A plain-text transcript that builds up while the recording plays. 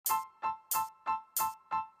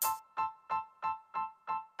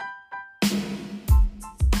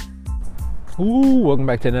Welcome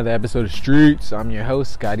back to another episode of Streets. I'm your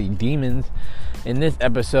host, Scotty Demons. In this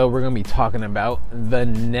episode, we're going to be talking about the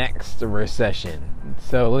next recession.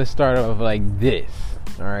 So let's start off like this,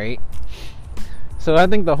 alright? So I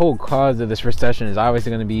think the whole cause of this recession is obviously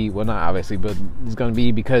going to be, well, not obviously, but it's going to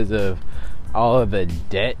be because of all of the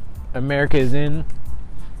debt America is in.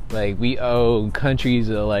 Like, we owe countries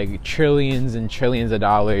like trillions and trillions of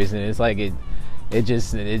dollars, and it's like it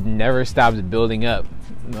never stops building up.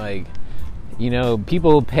 Like, you know,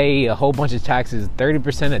 people pay a whole bunch of taxes, 25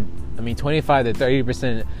 to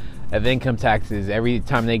 30% of income taxes every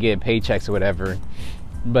time they get paychecks or whatever.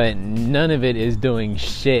 But none of it is doing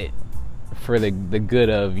shit for the good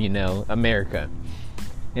of, you know, America.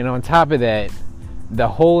 And on top of that, the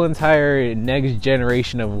whole entire next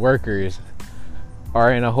generation of workers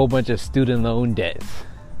are in a whole bunch of student loan debts.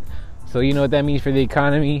 So you know what that means for the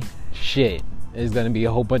economy? Shit. It's going to be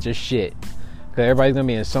a whole bunch of shit. Because everybody's going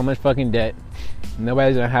to be in so much fucking debt.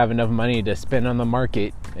 Nobody's going to have enough money to spend on the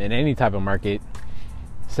market, in any type of market.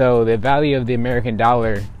 So the value of the American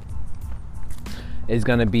dollar is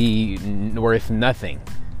going to be worth nothing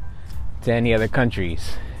to any other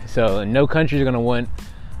countries. So no countries are going to want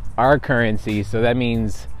our currency. So that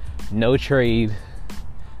means no trade,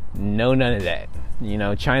 none of that. You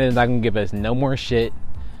know, China's not going to give us no more shit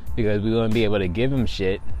because we won't be able to give them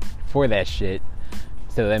shit for that shit.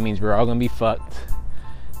 So that means we're all going to be fucked.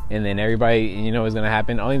 And then everybody, you know what's going to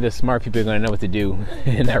happen? Only the smart people are going to know what to do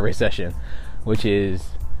in that recession, which is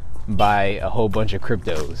buy a whole bunch of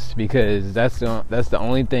cryptos, because that's the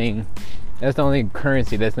only thing, that's the only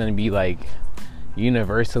currency that's going to be like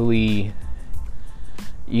universally,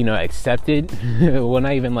 you know, accepted. Well,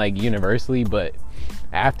 not even like universally, but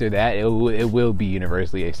after that it will be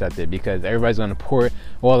universally accepted, because everybody's going to pour,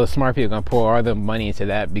 well, the smart people are going to pour all the money into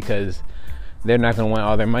that, because they're not going to want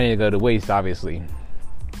all their money to go to waste, obviously.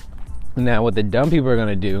 Now, what the dumb people are going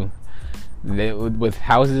to do, with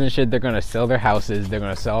houses and shit, they're going to sell their houses, they're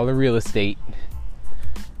going to sell all the real estate,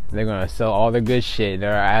 they're going to sell all their good shit,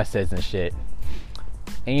 their assets and shit.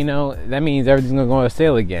 And you know, that means everything's going to go on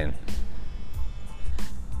sale again.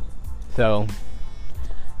 So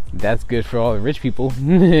that's good for all the rich people.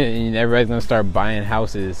 And everybody's going to start buying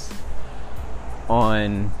houses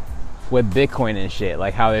with Bitcoin and shit,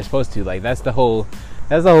 like how they're supposed to. Like, that's the whole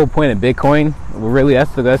point of Bitcoin. Really,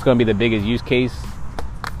 that's going to be the biggest use case,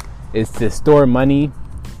 is to store money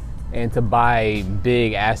and to buy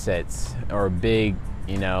big assets, or big,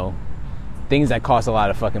 you know, things that cost a lot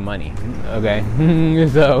of fucking money. Okay.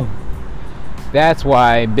 So that's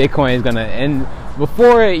why Bitcoin is going to end.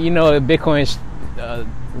 Before, you know, Bitcoin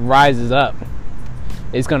rises up,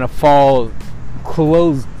 it's going to fall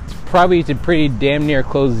close, probably to pretty damn near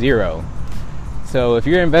close zero. So if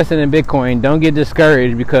you're investing in Bitcoin, don't get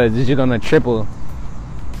discouraged, because it's just going to triple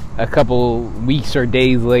a couple weeks or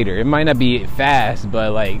days later. It might not be fast,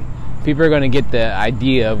 but like, people are going to get the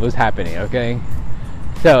idea of what's happening. Okay.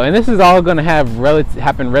 So, and this is all going to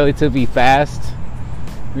happen relatively fast.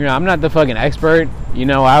 You know, I'm not the fucking expert. You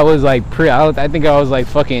know, I was like I think I was like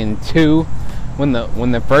fucking 2 when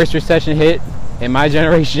the first recession hit in my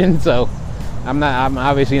generation. So I'm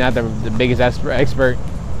obviously not the biggest expert,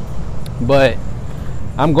 but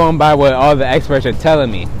I'm going by what all the experts are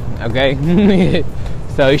telling me. Okay.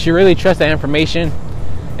 So you should really trust that information.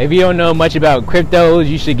 If you don't know much about cryptos,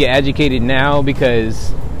 you should get educated now,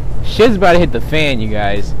 because shit's about to hit the fan, you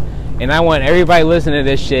guys. And I want everybody listening to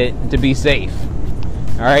this shit to be safe.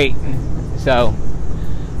 Alright? So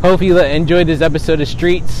hopefully you enjoyed this episode of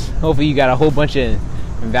Streets. Hopefully you got a whole bunch of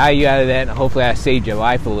value out of that. And hopefully I saved your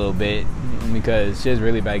life a little bit, because shit's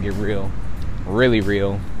really about to get real. Really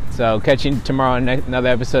real. So catch you tomorrow on another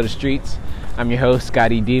episode of Streets. I'm your host,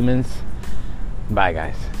 Scotty Demons. Bye,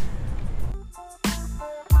 guys.